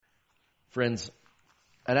Friends,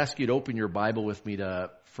 I'd ask you to open your Bible with me to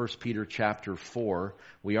 1 Peter chapter 4.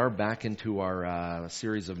 We are back into our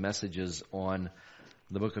series of messages on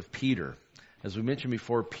the book of Peter. As we mentioned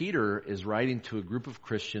before, Peter is writing to a group of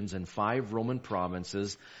Christians in 5 Roman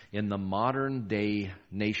provinces in the modern-day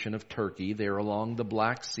nation of Turkey. They are along the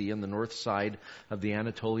Black Sea on the north side of the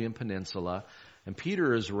Anatolian Peninsula. And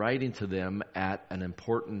Peter is writing to them at an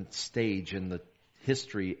important stage in the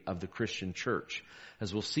history of the Christian church.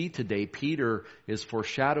 As we'll see today, Peter is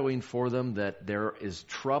foreshadowing for them that there is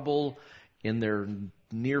trouble in their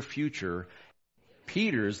near future.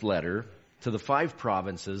 Peter's letter to the 5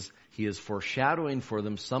 provinces, he is foreshadowing for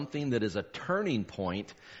them something that is a turning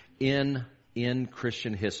point in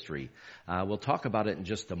Christian history. We'll talk about it in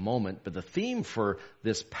just a moment, but the theme for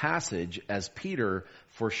this passage, as Peter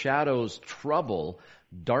foreshadows trouble,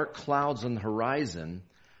 dark clouds on the horizon,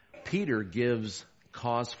 Peter gives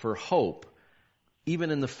cause for hope,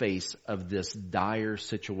 even in the face of this dire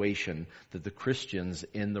situation that the Christians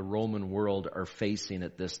in the Roman world are facing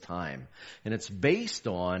at this time. And it's based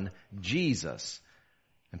on Jesus.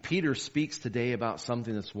 And Peter speaks today about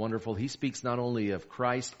something that's wonderful. He speaks not only of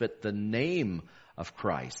Christ, but the name of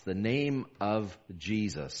Christ, the name of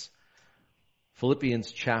Jesus.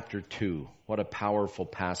 Philippians chapter 2. What a powerful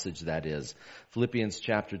passage that is. Philippians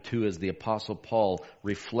chapter 2, as the Apostle Paul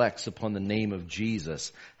reflects upon the name of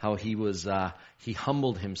Jesus, how he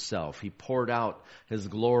humbled himself. He poured out his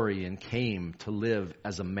glory and came to live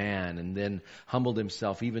as a man, and then humbled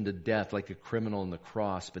himself even to death like a criminal on the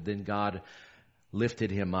cross. But then God lifted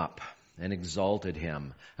him up and exalted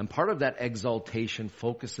him. And part of that exaltation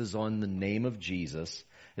focuses on the name of Jesus.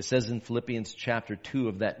 It says in Philippians chapter 2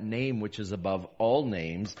 of that name which is above all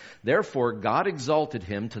names, therefore God exalted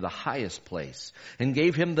him to the highest place and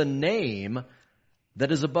gave him the name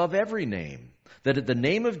that is above every name, that at the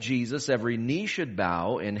name of Jesus every knee should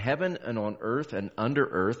bow in heaven and on earth and under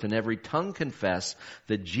earth, and every tongue confess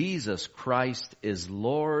that Jesus Christ is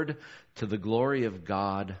Lord, to the glory of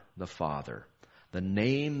God the Father. The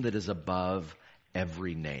name that is above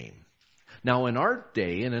every name. Now, in our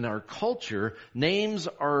day and in our culture, names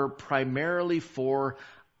are primarily for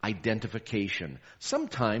identification.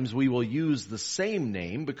 Sometimes we will use the same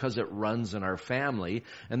name because it runs in our family,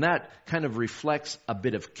 and that kind of reflects a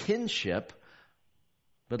bit of kinship.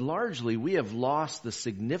 But largely, we have lost the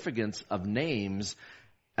significance of names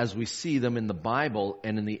as we see them in the Bible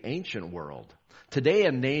and in the ancient world. Today,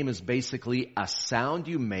 a name is basically a sound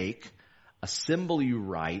you make, a symbol you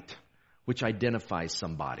write, which identifies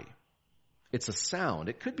somebody. It's a sound.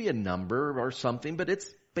 It could be a number or something, but it's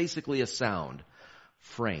basically a sound.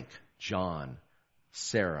 Frank, John,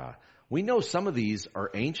 Sarah. We know some of these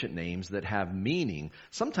are ancient names that have meaning.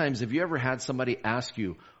 Sometimes, have you ever had somebody ask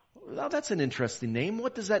you, well, that's an interesting name.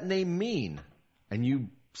 What does that name mean? And you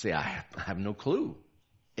say, I have no clue.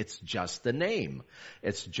 It's just a name.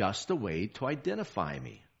 It's just a way to identify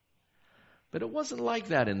me. But it wasn't like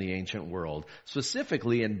that in the ancient world.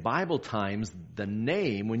 Specifically in Bible times, the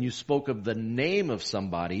name, when you spoke of the name of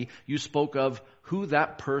somebody, you spoke of who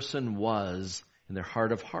that person was in their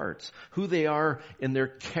heart of hearts, who they are in their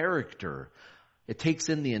character. It takes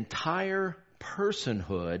in the entire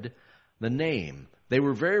personhood, the name. They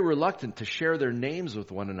were very reluctant to share their names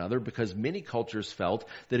with one another because many cultures felt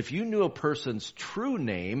that if you knew a person's true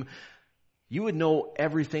name, you would know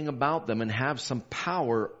everything about them and have some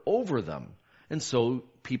power over them. And so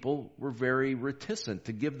people were very reticent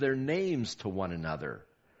to give their names to one another.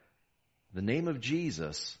 The name of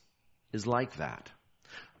Jesus is like that.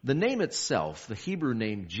 The name itself, the Hebrew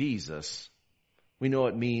name Jesus, we know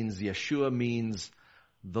it means, Yeshua means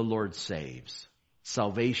the Lord saves.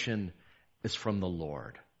 Salvation is from the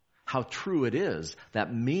Lord. How true it is.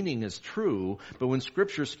 That meaning is true. But when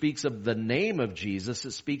Scripture speaks of the name of Jesus,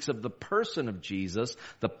 it speaks of the person of Jesus,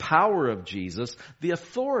 the power of Jesus, the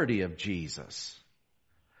authority of Jesus.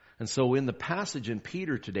 And so in the passage in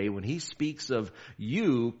Peter today, when he speaks of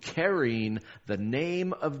you carrying the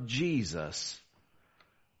name of Jesus,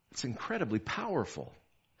 it's incredibly powerful.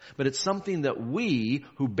 But it's something that we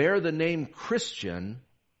who bear the name Christian,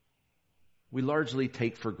 we largely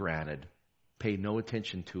take for granted. Pay no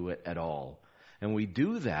attention to it at all. And we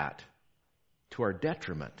do that to our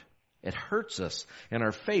detriment. It hurts us in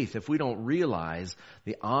our faith if we don't realize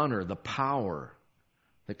the honor, the power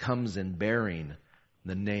that comes in bearing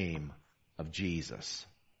the name of Jesus.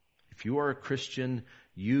 If you are a Christian,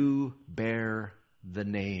 you bear the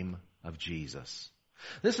name of Jesus.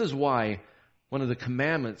 This is why one of the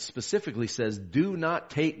commandments specifically says, do not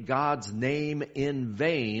take God's name in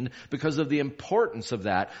vain, because of the importance of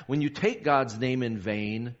that. When you take God's name in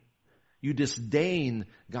vain, You disdain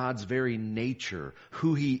God's very nature,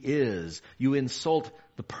 who He is. You insult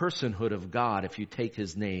the personhood of God if you take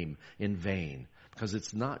His name in vain, because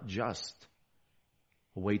it's not just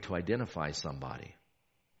a way to identify somebody.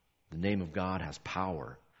 The name of God has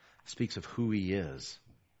power. It speaks of who He is.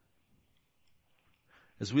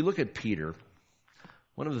 As we look at Peter,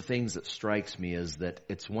 one of the things that strikes me is that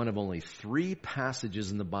it's one of only 3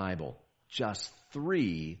 passages in the Bible, just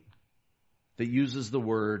 3, that uses the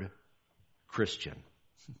word Christian.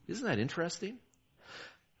 Isn't that interesting?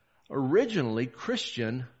 Originally,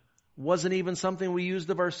 Christian wasn't even something we used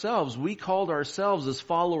of ourselves. We called ourselves as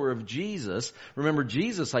follower of Jesus. Remember,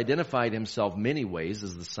 Jesus identified Himself many ways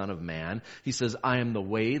as the Son of Man. He says, I am the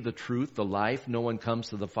way, the truth, the life. No one comes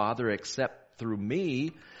to the Father except through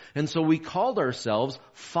me. And so we called ourselves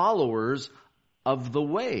followers of the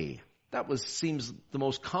way. That seems the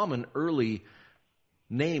most common early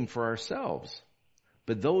name for ourselves.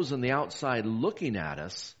 But those on the outside looking at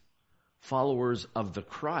us, followers of the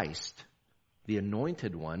Christ, the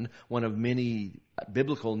Anointed One, one of many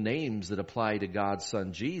biblical names that apply to God's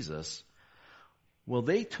Son Jesus, well,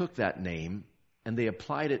 they took that name and they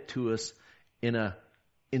applied it to us in an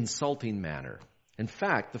insulting manner. In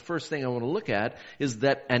fact, the first thing I want to look at is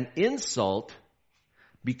that an insult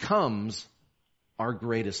becomes our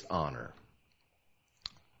greatest honor.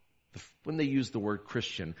 When they use the word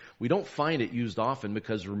Christian, we don't find it used often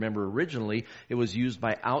because, remember, originally it was used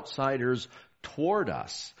by outsiders toward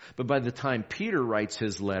us. But by the time Peter writes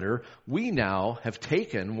his letter, we now have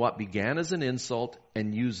taken what began as an insult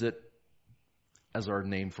and use it as our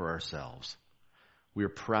name for ourselves. We are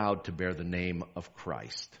proud to bear the name of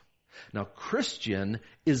Christ. Now, Christian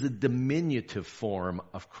is a diminutive form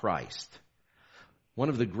of Christ. One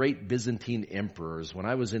of the great Byzantine emperors, when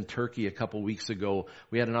I was in Turkey a couple weeks ago,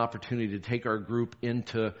 we had an opportunity to take our group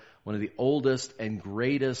into one of the oldest and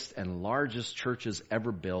greatest and largest churches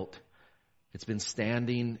ever built. It's been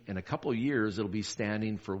standing, in a couple of years, it'll be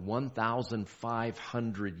standing for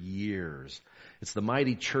 1,500 years. It's the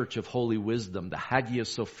mighty Church of Holy Wisdom, the Hagia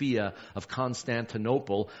Sophia of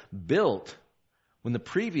Constantinople, built when the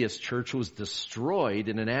previous church was destroyed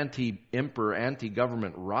in an anti-emperor,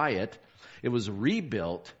 anti-government riot. It was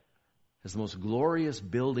rebuilt as the most glorious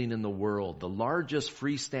building in the world, the largest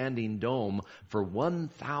freestanding dome for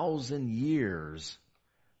 1,000 years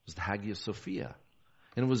was the Hagia Sophia.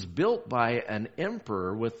 And it was built by an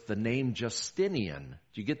emperor with the name Justinian.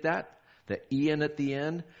 Do you get that? The Ian at the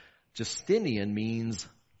end? Justinian means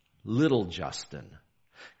little Justin.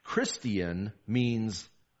 Christian means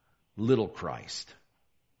little Christ.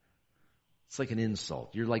 It's like an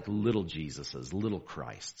insult. You're like little Jesuses, little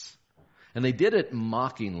Christs. And they did it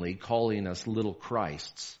mockingly, calling us little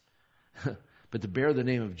Christs. But to bear the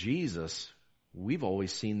name of Jesus, we've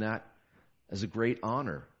always seen that as a great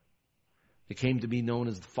honor. It came to be known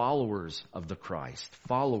as followers of the Christ,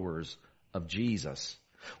 followers of Jesus.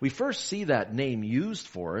 We first see that name used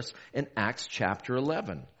for us in Acts chapter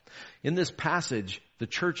 11. In this passage, the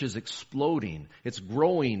church is exploding. It's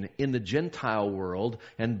growing in the Gentile world.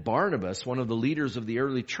 And Barnabas, one of the leaders of the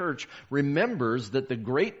early church, remembers that the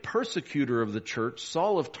great persecutor of the church,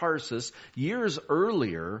 Saul of Tarsus, years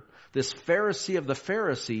earlier, this Pharisee of the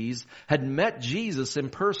Pharisees, had met Jesus in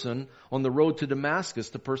person on the road to Damascus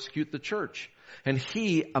to persecute the church. And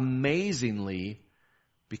he amazingly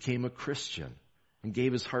became a Christian and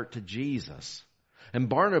gave his heart to Jesus. And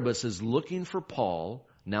Barnabas is looking for Saul,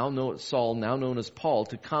 now known as Paul,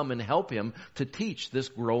 to come and help him to teach this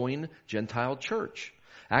growing Gentile church.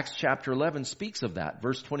 Acts chapter 11 speaks of that.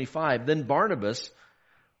 Verse 25, then Barnabas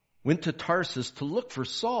went to Tarsus to look for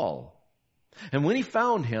Saul. And when he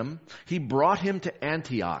found him, he brought him to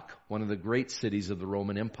Antioch, one of the great cities of the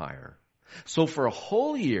Roman Empire. So for a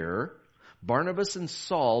whole year, Barnabas and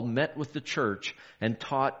Saul met with the church and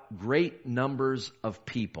taught great numbers of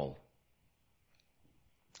people.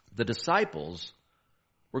 The disciples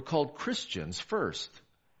were called Christians first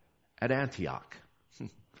at Antioch.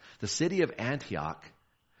 The city of Antioch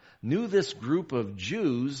knew this group of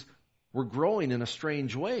Jews were growing in a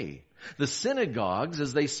strange way. The synagogues,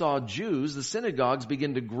 as they saw Jews, the synagogues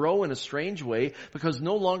began to grow in a strange way because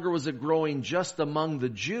no longer was it growing just among the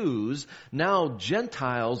Jews. Now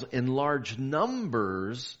Gentiles in large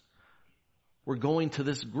numbers were going to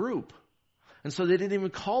this group. And so they didn't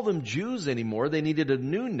even call them Jews anymore. They needed a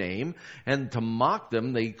new name. And to mock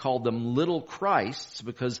them, they called them little Christs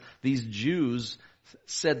because these Jews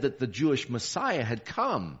said that the Jewish Messiah had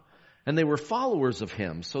come. And they were followers of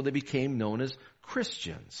him. So they became known as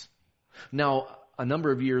Christians. Now, a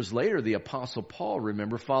number of years later, the Apostle Paul,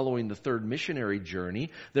 remember, following the third missionary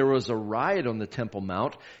journey, there was a riot on the Temple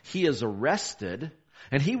Mount. He is arrested.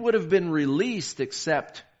 And he would have been released,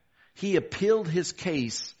 except he appealed his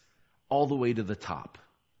case all the way to the top.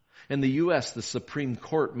 In the U.S., the Supreme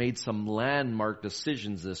Court made some landmark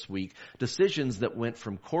decisions this week, decisions that went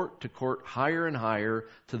from court to court, higher and higher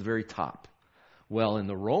to the very top. Well, in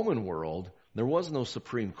the Roman world, there was no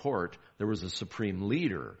Supreme Court. There was a Supreme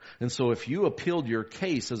Leader. And so if you appealed your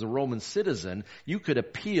case as a Roman citizen, you could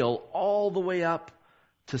appeal all the way up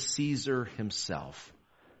to Caesar himself.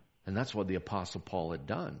 And that's what the Apostle Paul had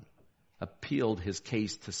done. Appealed his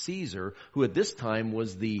case to Caesar, who at this time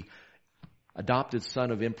was the adopted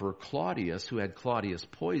son of Emperor Claudius, who had Claudius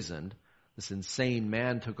poisoned. This insane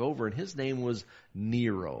man took over, and his name was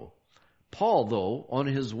Nero. Paul, though, on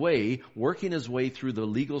his way, working his way through the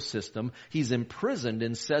legal system, he's imprisoned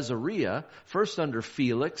in Caesarea, first under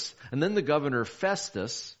Felix, and then the governor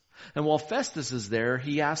Festus. And while Festus is there,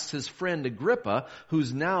 he asks his friend Agrippa,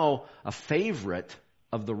 who's now a favorite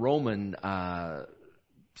of the Roman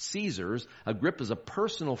Caesars. Agrippa's a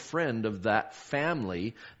personal friend of that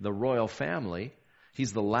family, the royal family.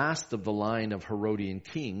 He's the last of the line of Herodian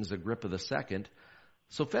kings, Agrippa II.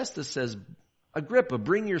 So Festus says, Agrippa,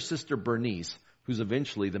 bring your sister Bernice, who's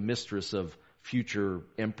eventually the mistress of future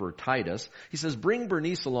Emperor Titus. He says, bring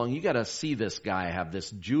Bernice along. You got to see this guy. I have this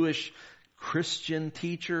Jewish Christian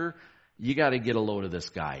teacher. You got to get a load of this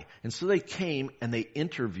guy. And so they came and they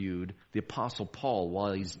interviewed the Apostle Paul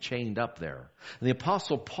while he's chained up there. And the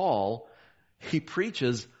Apostle Paul, he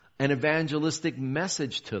preaches an evangelistic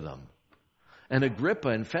message to them. And Agrippa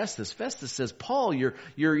and Festus says, Paul,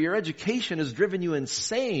 your education has driven you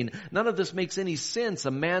insane. None of this makes any sense.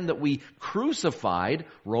 A man that we crucified,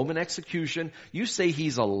 Roman execution, you say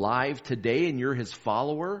he's alive today and you're his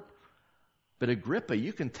follower? But Agrippa,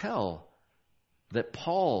 you can tell that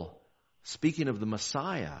Paul, speaking of the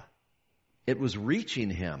Messiah, it was reaching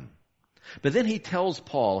him. But then he tells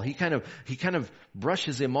Paul, he kind of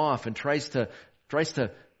brushes him off and tries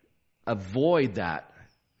to avoid that.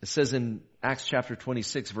 It says in Acts chapter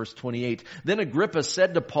 26, verse 28, then Agrippa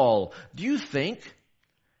said to Paul, do you think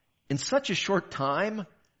in such a short time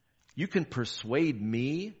you can persuade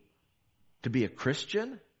me to be a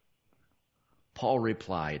Christian? Paul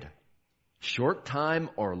replied, short time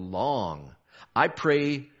or long, I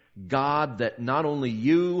pray God that not only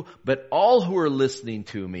you, but all who are listening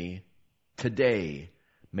to me today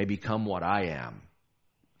may become what I am,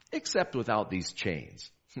 except without these chains.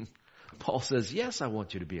 Paul says, yes, I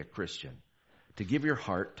want you to be a Christian, to give your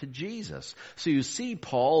heart to Jesus. So you see,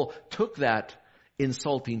 Paul took that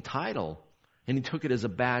insulting title and he took it as a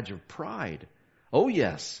badge of pride. Oh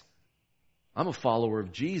yes, I'm a follower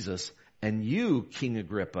of Jesus, and you, King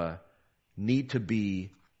Agrippa, need to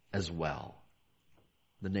be as well.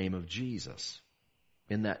 The name of Jesus.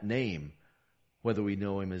 In that name, whether we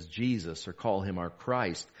know him as Jesus or call him our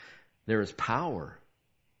Christ, there is power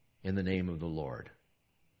in the name of the Lord.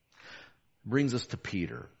 Brings us to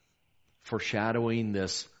Peter, foreshadowing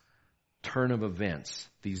this turn of events,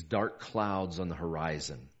 these dark clouds on the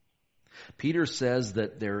horizon. Peter says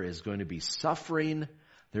that there is going to be suffering,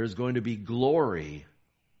 there's going to be glory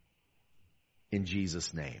in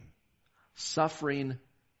Jesus' name. Suffering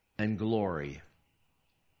and glory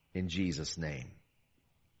in Jesus' name.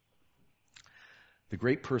 The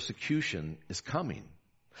great persecution is coming.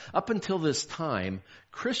 Up until this time,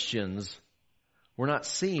 Christians were not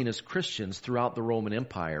seen as Christians throughout the Roman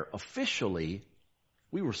Empire. Officially,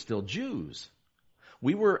 we were still Jews.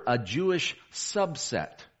 We were a Jewish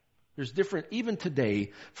subset. There's different, even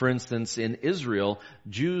today, for instance, in Israel,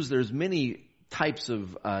 Jews, there's many types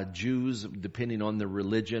of Jews depending on their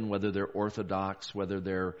religion, whether they're Orthodox, whether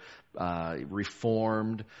they're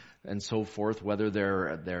Reformed, and so forth, whether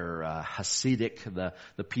they're Hasidic,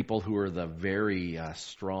 the people who are the very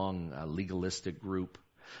strong legalistic group.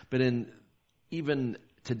 But even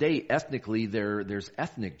today, ethnically, there's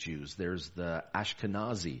ethnic Jews. There's the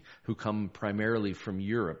Ashkenazi, who come primarily from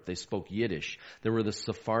Europe. They spoke Yiddish. There were the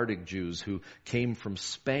Sephardic Jews who came from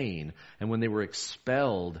Spain, and when they were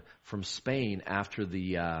expelled from Spain after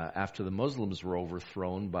the Muslims were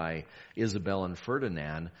overthrown by Isabel and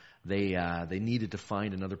Ferdinand, they needed to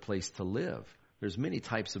find another place to live. There's many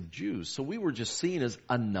types of Jews. So we were just seen as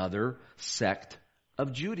another sect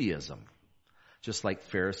of Judaism. Just like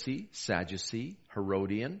Pharisee, Sadducee,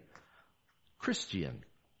 Herodian, Christian.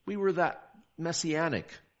 We were that messianic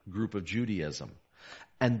group of Judaism.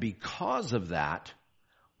 And because of that,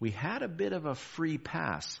 we had a bit of a free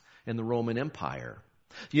pass in the Roman Empire.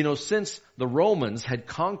 You know, since the Romans had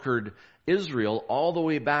conquered Israel all the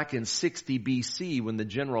way back in 60 BC when the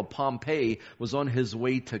general Pompey was on his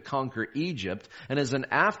way to conquer Egypt, and as an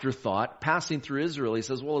afterthought, passing through Israel, he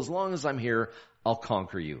says, well, as long as I'm here, I'll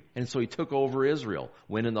conquer you. And so he took over Israel,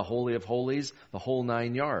 went in the Holy of Holies, the whole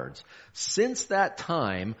 9 yards. Since that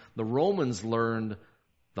time, the Romans learned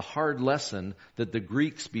the hard lesson that the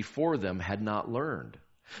Greeks before them had not learned.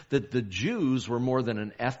 That the Jews were more than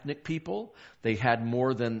an ethnic people. They had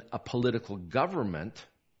more than a political government.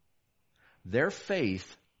 Their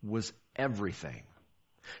faith was everything.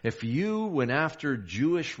 If you went after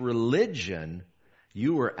Jewish religion,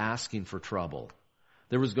 you were asking for trouble.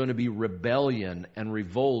 There was going to be rebellion and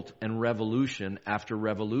revolt and revolution after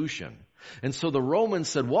revolution. And so the Romans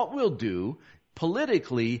said, what we'll do,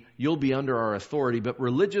 politically, you'll be under our authority, but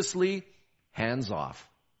religiously, hands off.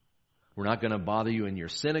 We're not going to bother you in your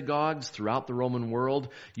synagogues throughout the Roman world.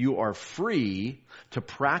 You are free to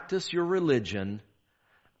practice your religion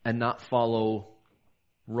and not follow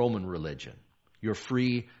Roman religion. You're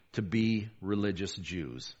free to be religious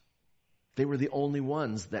Jews. They were the only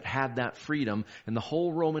ones that had that freedom in the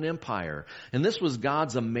whole Roman Empire. And this was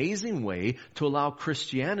God's amazing way to allow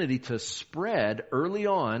Christianity to spread early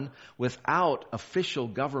on without official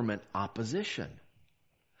government opposition.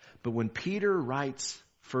 But when Peter writes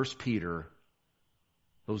 1 Peter,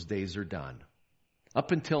 those days are done.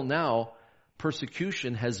 Up until now,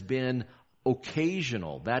 persecution has been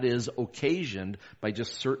occasional. That is, occasioned by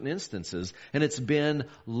just certain instances. And it's been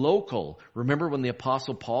local. Remember when the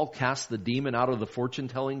Apostle Paul cast the demon out of the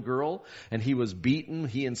fortune-telling girl and he was beaten,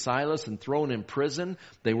 he and Silas, and thrown in prison?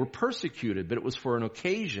 They were persecuted, but it was for an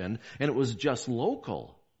occasion and it was just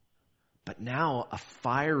local. But now a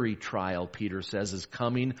fiery trial, Peter says, is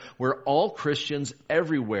coming where all Christians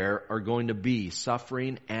everywhere are going to be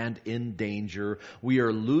suffering and in danger. We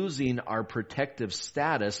are losing our protective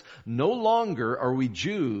status. No longer are we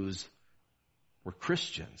Jews, we're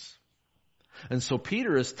Christians. And so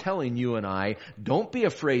Peter is telling you and I, don't be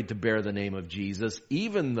afraid to bear the name of Jesus,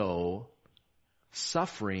 even though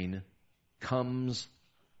suffering comes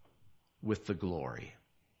with the glory.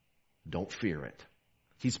 Don't fear it.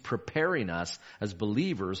 He's preparing us as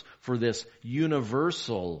believers for this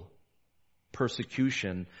universal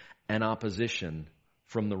persecution and opposition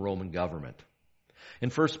from the Roman government.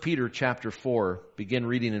 In 1 Peter chapter 4, begin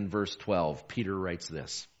reading in verse 12, Peter writes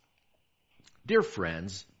this. Dear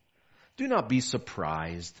friends, do not be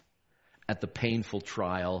surprised at the painful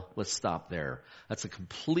trial. Let's stop there. That's a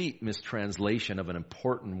complete mistranslation of an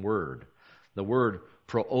important word. The word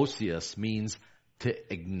proousios means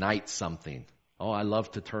to ignite something. Oh, I love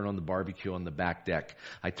to turn on the barbecue on the back deck.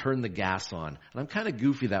 I turn the gas on. And I'm kind of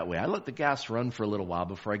goofy that way. I let the gas run for a little while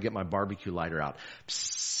before I get my barbecue lighter out.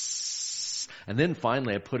 Psst. And then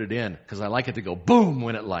finally I put it in because I like it to go boom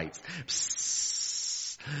when it lights.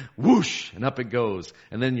 Psst. Whoosh. And up it goes.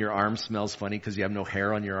 And then your arm smells funny because you have no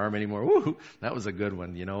hair on your arm anymore. Woo. That was a good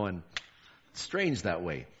one, and it's strange that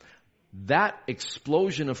way. That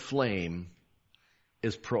explosion of flame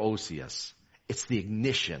is proousios. It's the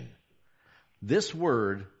ignition. This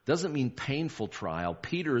word doesn't mean painful trial.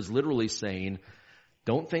 Peter is literally saying,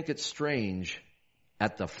 don't think it's strange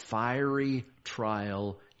at the fiery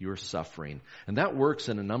trial you're suffering. And that works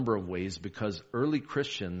in a number of ways because early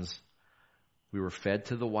Christians, we were fed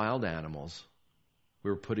to the wild animals.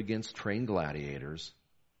 We were put against trained gladiators.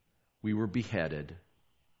 We were beheaded.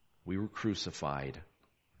 We were crucified.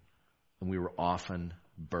 And we were often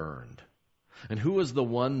burned. And who was the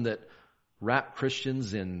one that wrapped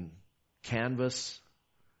Christians in canvas,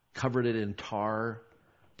 covered it in tar,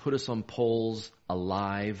 put us on poles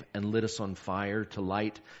alive, and lit us on fire to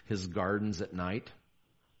light his gardens at night?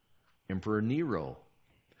 Emperor Nero.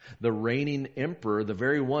 The reigning emperor, the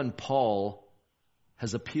very one Paul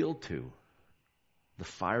has appealed to. The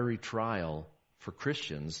fiery trial for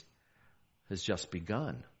Christians has just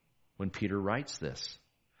begun when Peter writes this.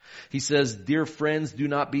 He says, dear friends, do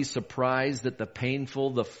not be surprised at the painful,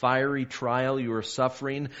 the fiery trial you are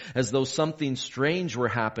suffering as though something strange were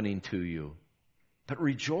happening to you. But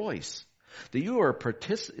rejoice that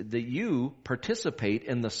you participate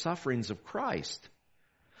in the sufferings of Christ,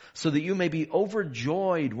 so that you may be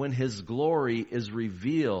overjoyed when his glory is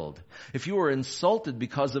revealed. If you are insulted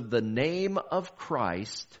because of the name of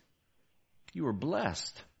Christ, you are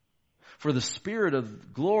blessed. For the Spirit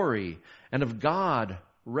of glory and of God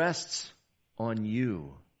rests on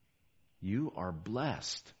you. You are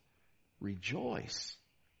blessed. Rejoice.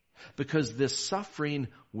 Because this suffering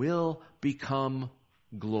will become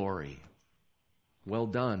glory. Well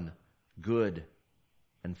done, good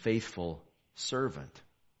and faithful servant.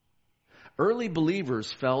 Early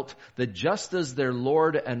believers felt that just as their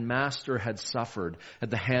Lord and Master had suffered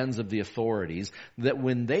at the hands of the authorities, that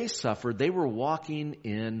when they suffered, they were walking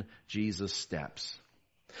in Jesus' steps.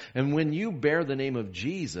 And when you bear the name of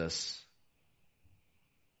Jesus,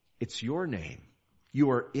 it's your name.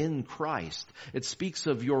 You are in Christ. It speaks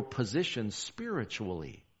of your position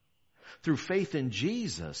spiritually through faith in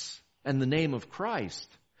Jesus and the name of Christ.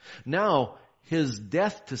 Now, His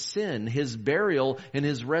death to sin, His burial, and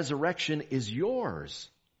His resurrection is yours.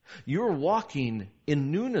 You're walking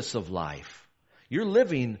in newness of life. You're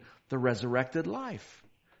living the resurrected life.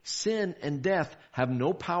 Sin and death have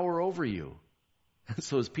no power over you. And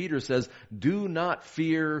so as Peter says, do not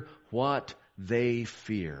fear what they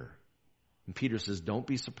fear. And Peter says, don't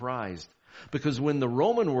be surprised. Because when the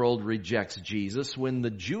Roman world rejects Jesus, when the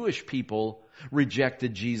Jewish people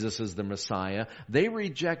rejected Jesus as the Messiah, they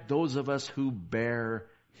reject those of us who bear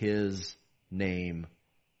His name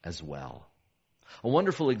as well. A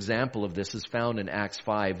wonderful example of this is found in Acts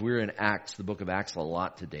 5. We're in Acts, the book of Acts, a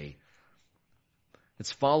lot today.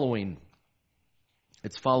 It's following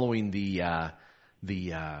the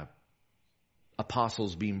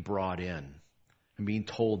apostles being brought in and being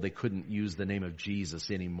told they couldn't use the name of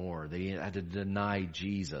Jesus anymore. They had to deny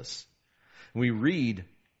Jesus. And we read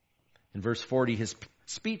in verse 40, his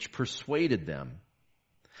speech persuaded them.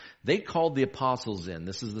 They called the apostles in.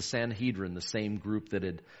 This is the Sanhedrin, the same group that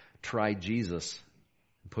had tried Jesus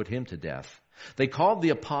and put Him to death. They called the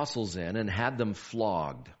apostles in and had them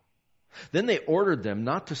flogged. Then they ordered them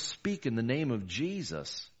not to speak in the name of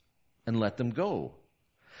Jesus and let them go.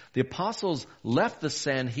 The apostles left the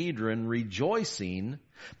Sanhedrin rejoicing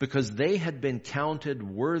because they had been counted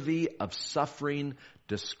worthy of suffering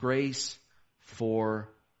disgrace for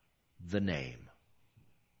the name.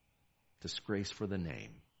 Disgrace for the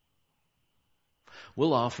name.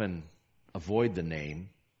 We'll often avoid the name,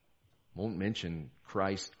 won't mention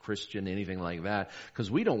Christ, Christian, anything like that,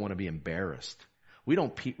 because we don't want to be embarrassed. We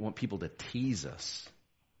don't want people to tease us.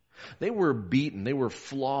 They were beaten, they were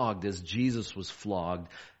flogged as Jesus was flogged,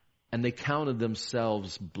 and they counted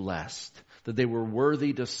themselves blessed, that they were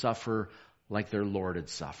worthy to suffer like their Lord had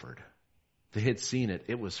suffered. They had seen it.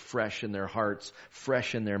 It was fresh in their hearts,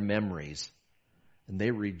 fresh in their memories, and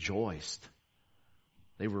they rejoiced.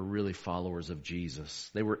 They were really followers of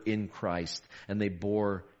Jesus. They were in Christ, and they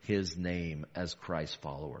bore His name as Christ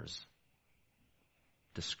followers.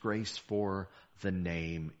 Disgrace for the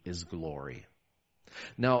name is glory.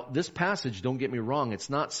 Now, this passage, don't get me wrong, it's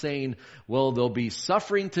not saying, well, there'll be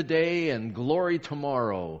suffering today and glory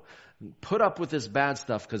tomorrow. Put up with this bad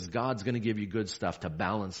stuff because God's going to give you good stuff to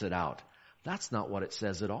balance it out. That's not what it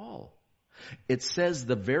says at all. It says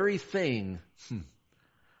the very thing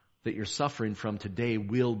that you're suffering from today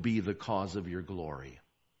will be the cause of your glory.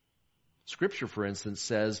 Scripture, for instance,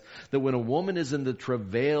 says that when a woman is in the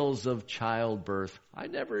travails of childbirth, I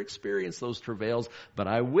never experienced those travails, but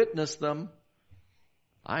I witnessed them.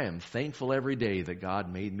 I am thankful every day that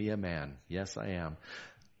God made me a man. Yes, I am.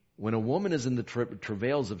 When a woman is in the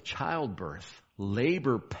travails of childbirth,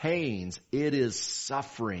 labor pains, it is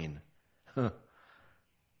suffering. But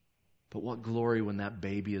what glory when that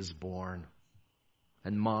baby is born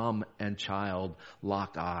and mom and child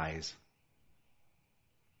lock eyes.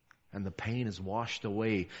 And the pain is washed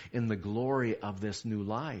away in the glory of this new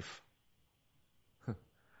life.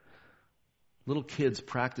 Little kids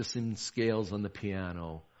practicing scales on the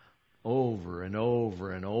piano over and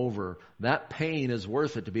over and over. That pain is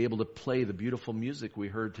worth it to be able to play the beautiful music we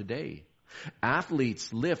heard today.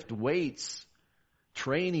 Athletes lift weights.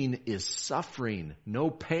 Training is suffering.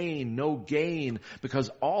 No pain, no gain, because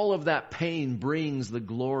all of that pain brings the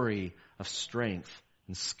glory of strength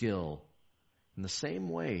and skill. In the same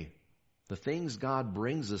way, the things God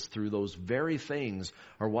brings us through, those very things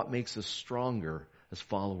are what makes us stronger as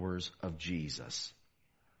followers of Jesus.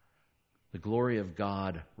 The glory of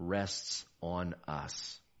God rests on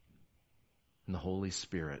us and the Holy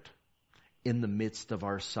Spirit in the midst of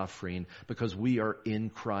our suffering because we are in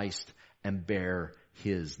Christ and bear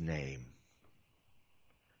His name.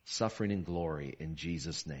 Suffering and glory in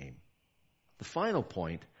Jesus' name. The final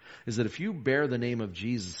point is that if you bear the name of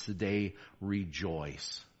Jesus today,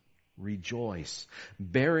 rejoice. Rejoice.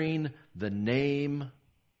 Bearing the name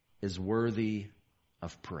is worthy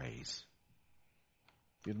of praise.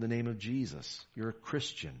 You have the name of Jesus. You're a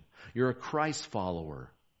Christian. You're a Christ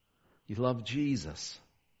follower. You love Jesus.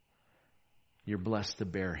 You're blessed to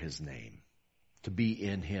bear His name, to be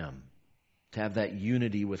in Him, to have that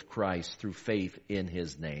unity with Christ through faith in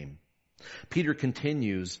His name. Peter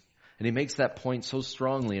continues, and he makes that point so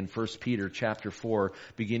strongly in 1 Peter chapter 4,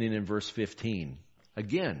 beginning in verse 15.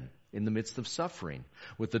 Again, in the midst of suffering,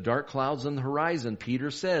 with the dark clouds on the horizon, Peter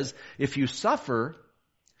says, if you suffer,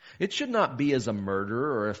 it should not be as a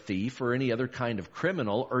murderer or a thief or any other kind of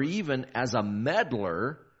criminal or even as a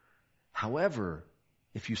meddler. However,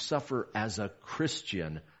 if you suffer as a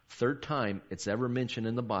Christian, third time it's ever mentioned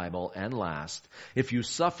in the Bible, and last, if you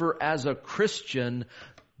suffer as a Christian,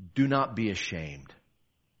 do not be ashamed,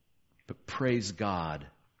 but praise God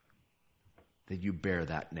that you bear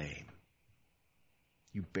that name.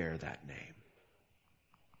 You bear that name.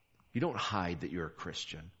 You don't hide that you're a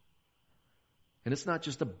Christian. And it's not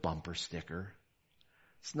just a bumper sticker.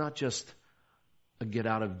 It's not just a get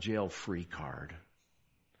out of jail free card.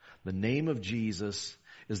 The name of Jesus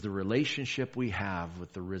is the relationship we have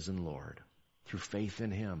with the risen Lord through faith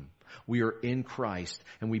in Him. We are in Christ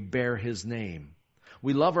and we bear His name.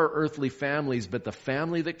 We love our earthly families, but the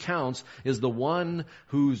family that counts is the one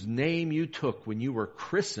whose name you took when you were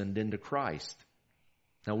christened into Christ.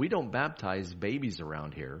 Now, we don't baptize babies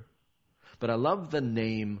around here, but I love the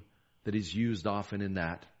name that is used often in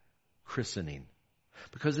that christening.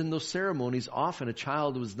 Because in those ceremonies, often a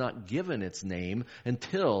child was not given its name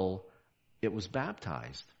until it was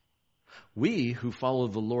baptized. We who follow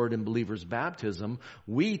the Lord in believers' baptism,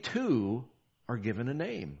 we too are given a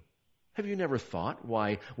name. Have you never thought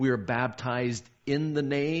why we are baptized in the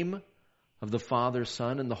name of the Father,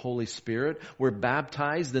 Son, and the Holy Spirit? We're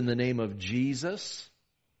baptized in the name of Jesus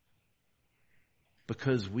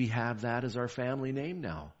because we have that as our family name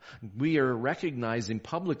now. We are recognizing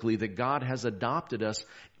publicly that God has adopted us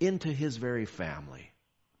into His very family,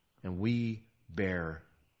 and we bear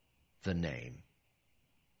the name.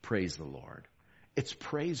 Praise the Lord. It's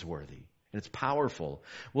praiseworthy. And it's powerful.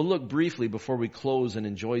 We'll look briefly before we close and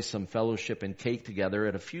enjoy some fellowship and cake together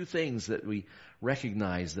at a few things that we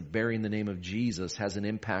recognize that bearing the name of Jesus has an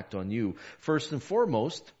impact on you. First and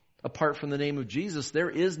foremost, apart from the name of Jesus, there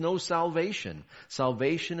is no salvation.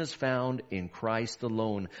 Salvation is found in Christ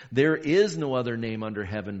alone. There is no other name under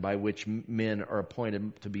heaven by which men are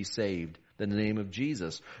appointed to be saved than the name of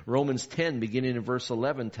Jesus. Romans 10, beginning in verse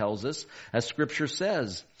 11, tells us, as Scripture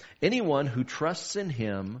says, anyone who trusts in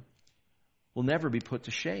Him will never be put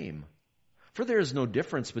to shame. For there is no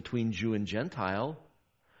difference between Jew and Gentile.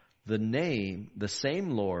 The same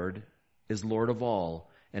Lord is Lord of all,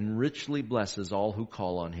 and richly blesses all who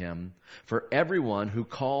call on Him. For everyone who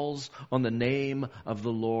calls on the name of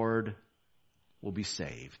the Lord will be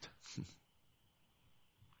saved.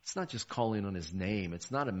 It's not just calling on His name.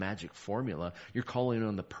 It's not a magic formula. You're calling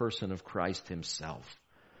on the person of Christ Himself,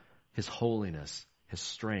 His holiness, His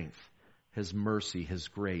strength, His mercy, His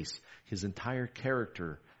grace, His entire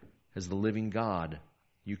character as the living God.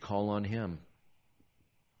 You call on Him.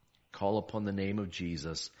 Call upon the name of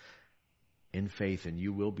Jesus in faith and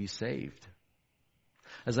you will be saved.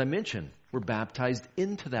 As I mentioned, we're baptized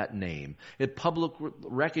into that name. It's public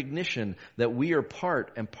recognition that we are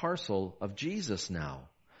part and parcel of Jesus now.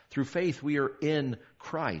 Through faith, we are in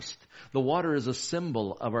Christ. The water is a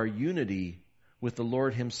symbol of our unity with the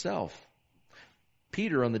Lord Himself.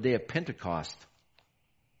 Peter, on the day of Pentecost,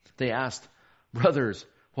 they asked, brothers,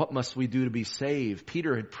 what must we do to be saved?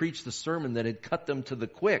 Peter had preached the sermon that had cut them to the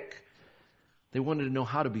quick. They wanted to know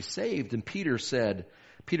how to be saved. And Peter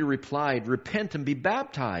replied, repent and be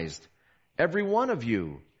baptized, every one of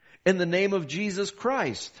you, in the name of Jesus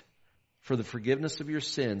Christ, for the forgiveness of your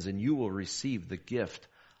sins, and you will receive the gift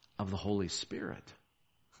of the Holy Spirit.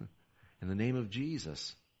 In the name of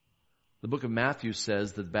Jesus. The book of Matthew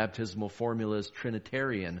says that the baptismal formula is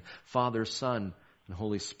Trinitarian, Father, Son, and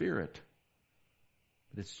Holy Spirit.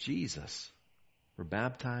 But it's Jesus. We're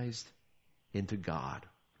baptized into God.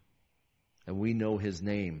 And we know His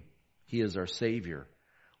name. He is our Savior.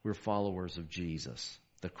 We're followers of Jesus,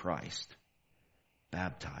 the Christ.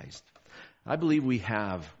 Baptized. I believe we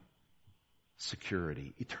have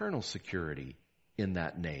security, eternal security in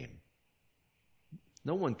that name.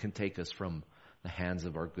 No one can take us from the hands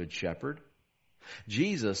of our good shepherd.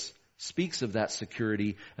 Jesus speaks of that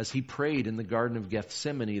security as He prayed in the Garden of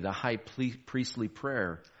Gethsemane, the high priestly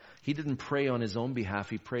prayer. He didn't pray on His own behalf.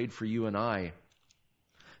 He prayed for you and I.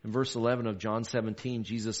 In verse 11 of John 17,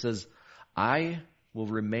 Jesus says, I will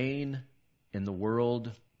remain in the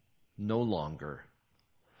world no longer,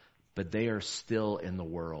 but they are still in the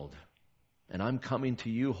world. And I'm coming to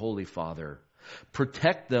you, Holy Father.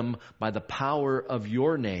 Protect them by the power of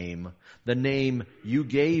your name, the name you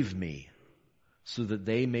gave me, so that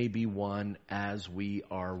they may be one as we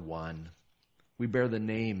are one. We bear the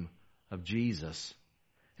name of Jesus.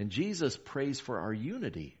 And Jesus prays for our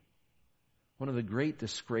unity. One of the great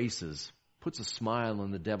disgraces, puts a smile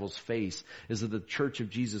on the devil's face, is that the Church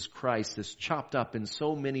of Jesus Christ is chopped up in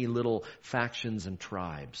so many little factions and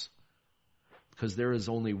tribes. Because there is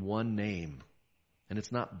only one name. And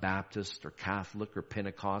it's not Baptist or Catholic or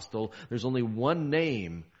Pentecostal. There's only one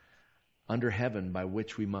name under heaven by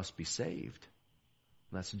which we must be saved.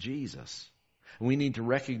 And that's Jesus. And we need to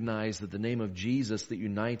recognize that the name of Jesus that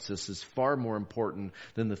unites us is far more important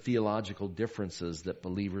than the theological differences that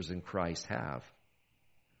believers in Christ have.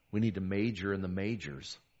 We need to major in the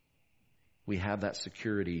majors. We have that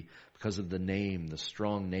security because of the name, the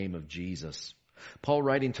strong name of Jesus. Paul,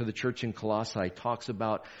 writing to the church in Colossae, talks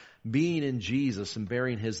about being in Jesus and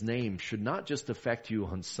bearing his name should not just affect you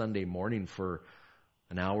on Sunday morning for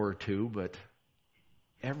an hour or two, but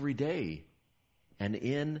every day and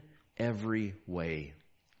in every way.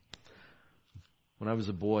 When I was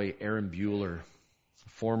a boy, Aaron Bueller, a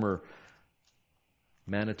former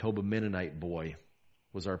Manitoba Mennonite boy,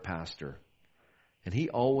 was our pastor. And he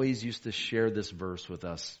always used to share this verse with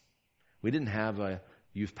us. We didn't have a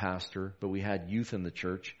youth pastor, but we had youth in the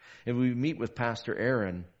church. And we would meet with Pastor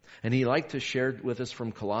Aaron, and he liked to share with us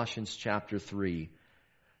from Colossians chapter 3.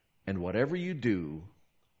 And whatever you do,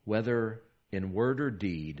 whether in word or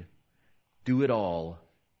deed, do it all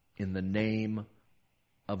in the name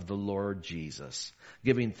of the Lord Jesus,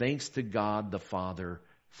 giving thanks to God the Father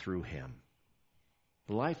through him.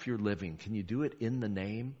 The life you're living, can you do it in the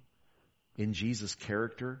name, in Jesus'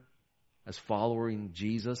 character, as following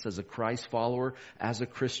Jesus, as a Christ follower, as a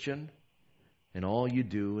Christian? And all you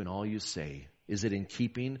do and all you say, is it in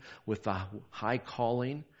keeping with the high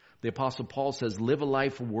calling? The Apostle Paul says, live a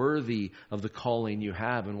life worthy of the calling you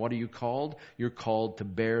have. And what are you called? You're called to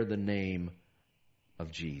bear the name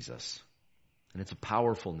of Jesus. And it's a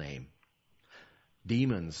powerful name.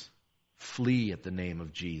 Demons flee at the name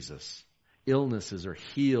of Jesus. Illnesses are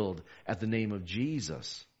healed at the name of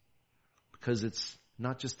Jesus. Because it's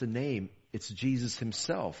not just a name, it's Jesus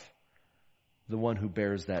himself, the one who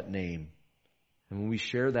bears that name. And when we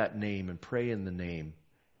share that name and pray in the name,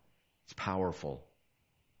 it's powerful.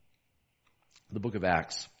 The book of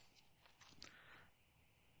Acts,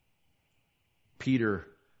 Peter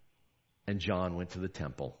and John went to the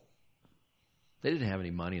temple. They didn't have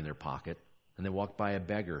any money in their pocket, and they walked by a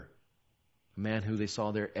beggar, a man who they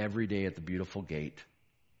saw there every day at the beautiful gate.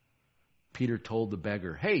 Peter told the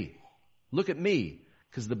beggar, "Hey, look at me,"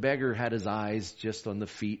 because the beggar had his eyes just on the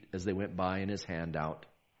feet as they went by and his hand out.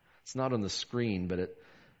 It's not on the screen, but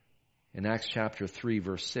in Acts chapter 3,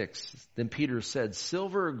 verse 6, then Peter said,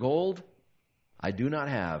 "Silver or gold I do not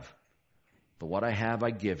have, but what I have I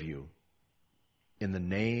give you. In the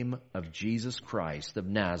name of Jesus Christ of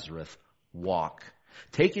Nazareth, walk."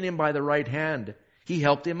 Taking him by the right hand, he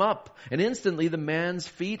helped him up. And instantly the man's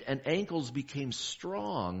feet and ankles became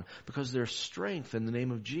strong because of their strength in the name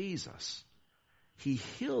of Jesus. He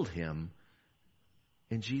healed him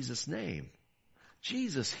in Jesus' name.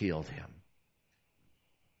 Jesus healed him.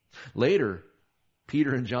 Later,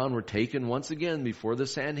 Peter and John were taken once again before the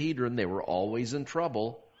Sanhedrin. They were always in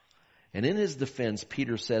trouble. And in his defense,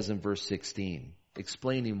 Peter says in verse 16,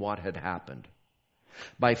 explaining what had happened,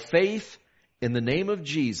 "By faith in the name of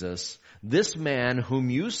Jesus, this man whom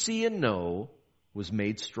you see and know was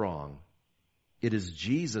made strong. It is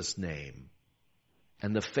Jesus' name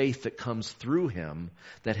and the faith that comes through him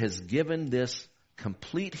that has given this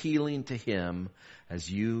complete healing to him, as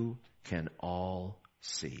you can all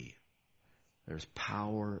see." There's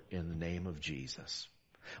power in the name of Jesus.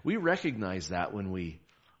 We recognize that when we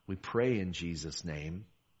pray in Jesus' name.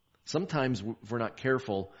 Sometimes, if we're not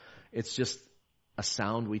careful, it's just a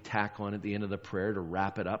sound we tack on at the end of the prayer to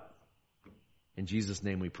wrap it up. In Jesus'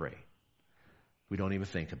 name we pray. We don't even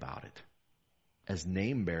think about it. As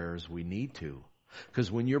name bearers, we need to.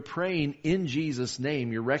 Because when you're praying in Jesus'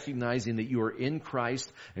 name, you're recognizing that you are in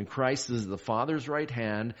Christ, and Christ is the Father's right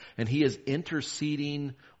hand, and he is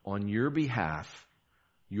interceding on your behalf.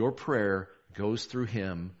 Your prayer goes through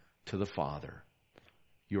him to the Father.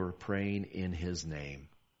 You're praying in his name.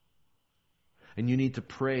 And you need to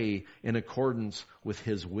pray in accordance with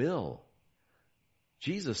his will.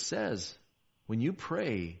 Jesus says, when you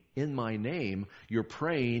pray in my name, you're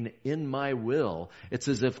praying in my will. It's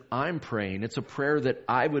as if I'm praying. It's a prayer that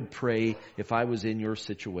I would pray if I was in your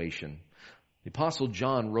situation. The Apostle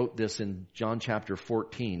John wrote this in John chapter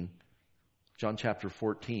 14. John chapter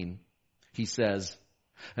 14. He says,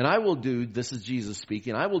 "And I will do," this is Jesus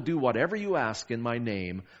speaking, "I will do whatever you ask in my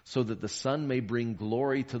name, so that the Son may bring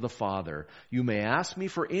glory to the Father. You may ask me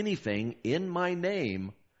for anything in my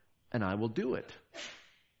name, and I will do it."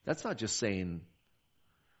 That's not just saying,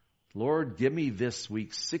 "Lord, give me this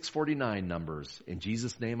week's 649 numbers. In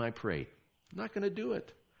Jesus' name I pray." I'm not going to do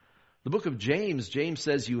it. The book of James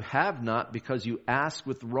says you have not because you ask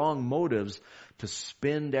with wrong motives to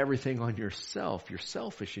spend everything on yourself. You're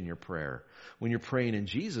selfish in your prayer. When you're praying in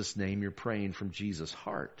Jesus' name, you're praying from Jesus'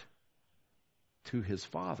 heart to his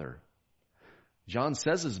Father. John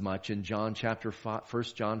says as much in John chapter 5,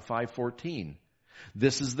 1 John 5:14.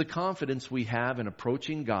 This is the confidence we have in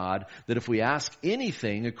approaching God, that if we ask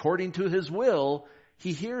anything according to His will,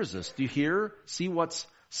 He hears us. Do you hear? See what's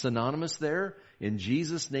synonymous there? In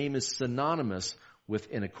Jesus' name is synonymous with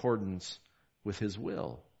in accordance with His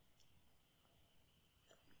will.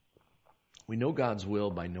 We know God's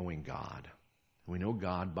will by knowing God. We know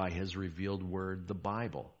God by His revealed word, the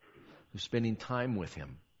Bible. Through spending time with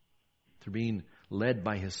Him. Through being led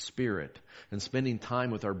by His Spirit. And spending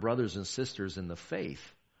time with our brothers and sisters in the faith.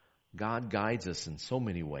 God guides us in so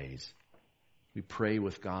many ways. We pray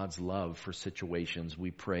with God's love for situations.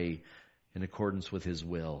 We pray in accordance with His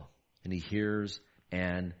will. And He hears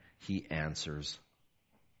and He answers.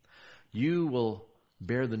 You will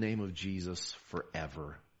bear the name of Jesus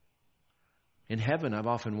forever. In heaven, I've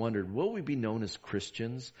often wondered, will we be known as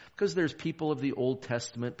Christians? Because there's people of the Old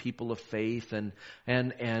Testament, people of faith, and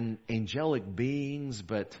angelic beings,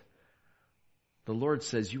 but the Lord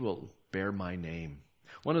says, you will bear my name.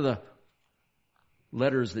 One of the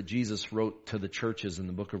letters that Jesus wrote to the churches in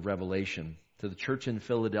the book of Revelation, to the church in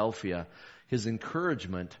Philadelphia, His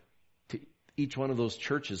encouragement to each one of those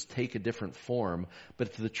churches take a different form,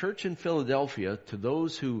 but to the church in Philadelphia, to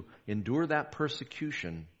those who endure that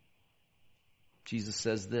persecution, Jesus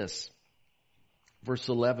says this, verse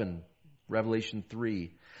 11, Revelation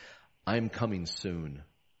 3, I am coming soon.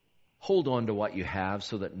 Hold on to what you have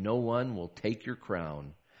so that no one will take your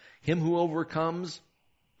crown. Him who overcomes,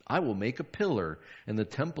 I will make a pillar in the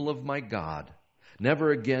temple of my God. Never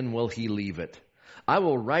again will he leave it. I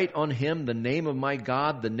will write on him the name of my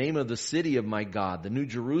God, the name of the city of my God, the New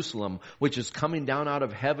Jerusalem, which is coming down out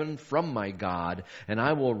of heaven from my God, and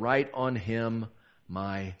I will write on him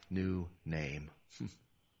my new name.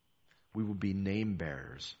 We will be name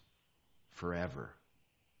bearers forever.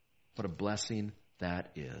 What a blessing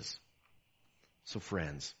that is. So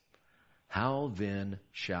friends, how then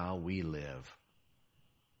shall we live?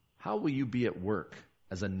 How will you be at work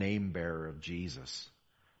as a name bearer of Jesus?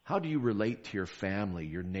 How do you relate to your family,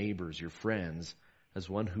 your neighbors, your friends as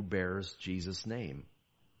one who bears Jesus' name?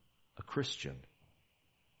 A Christian.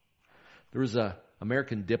 There was an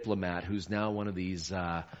American diplomat who's now one of these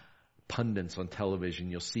pundits on television.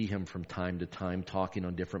 You'll see him from time to time talking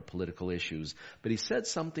on different political issues. But he said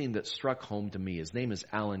something that struck home to me. His name is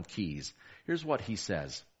Alan Keyes. Here's what he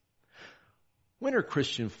says. When are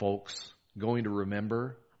Christian folks going to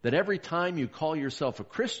remember that every time you call yourself a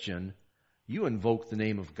Christian, you invoke the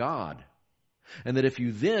name of God? And that if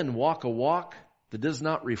you then walk a walk that does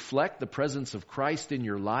not reflect the presence of Christ in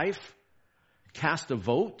your life, cast a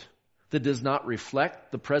vote that does not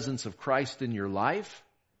reflect the presence of Christ in your life,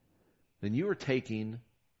 then you are taking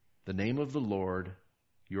the name of the Lord,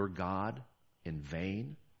 your God, in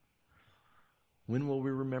vain. When will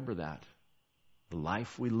we remember that? The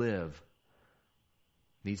life we live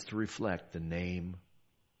needs to reflect the name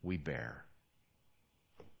we bear.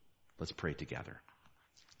 Let's pray together.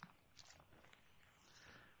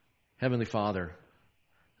 Heavenly Father,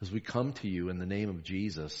 as we come to you in the name of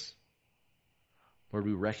Jesus, Lord,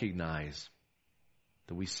 we recognize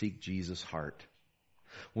that we seek Jesus' heart.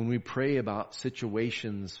 When we pray about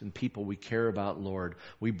situations and people we care about, Lord,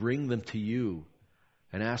 we bring them to you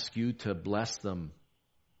and ask you to bless them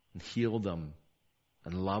and heal them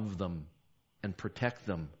and love them and protect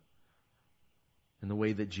them in the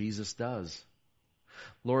way that Jesus does.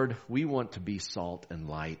 Lord, we want to be salt and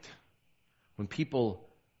light. When people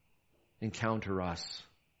encounter us,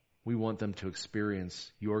 we want them to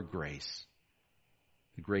experience your grace,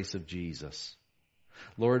 the grace of Jesus.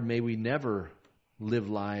 Lord, may we never live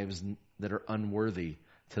lives that are unworthy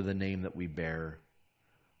to the name that we bear.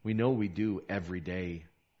 We know we do every day.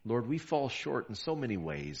 Lord, we fall short in so many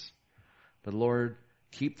ways. But Lord,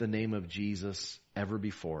 keep the name of Jesus ever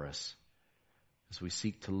before us as we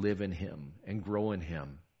seek to live in him and grow in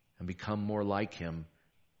him and become more like him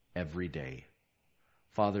every day.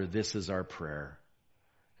 Father, this is our prayer,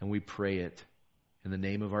 and we pray it in the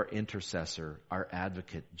name of our intercessor, our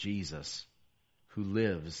advocate, Jesus, who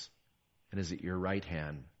lives and is at your right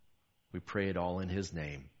hand. We pray it all in his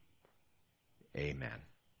name. Amen.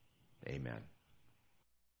 Amen.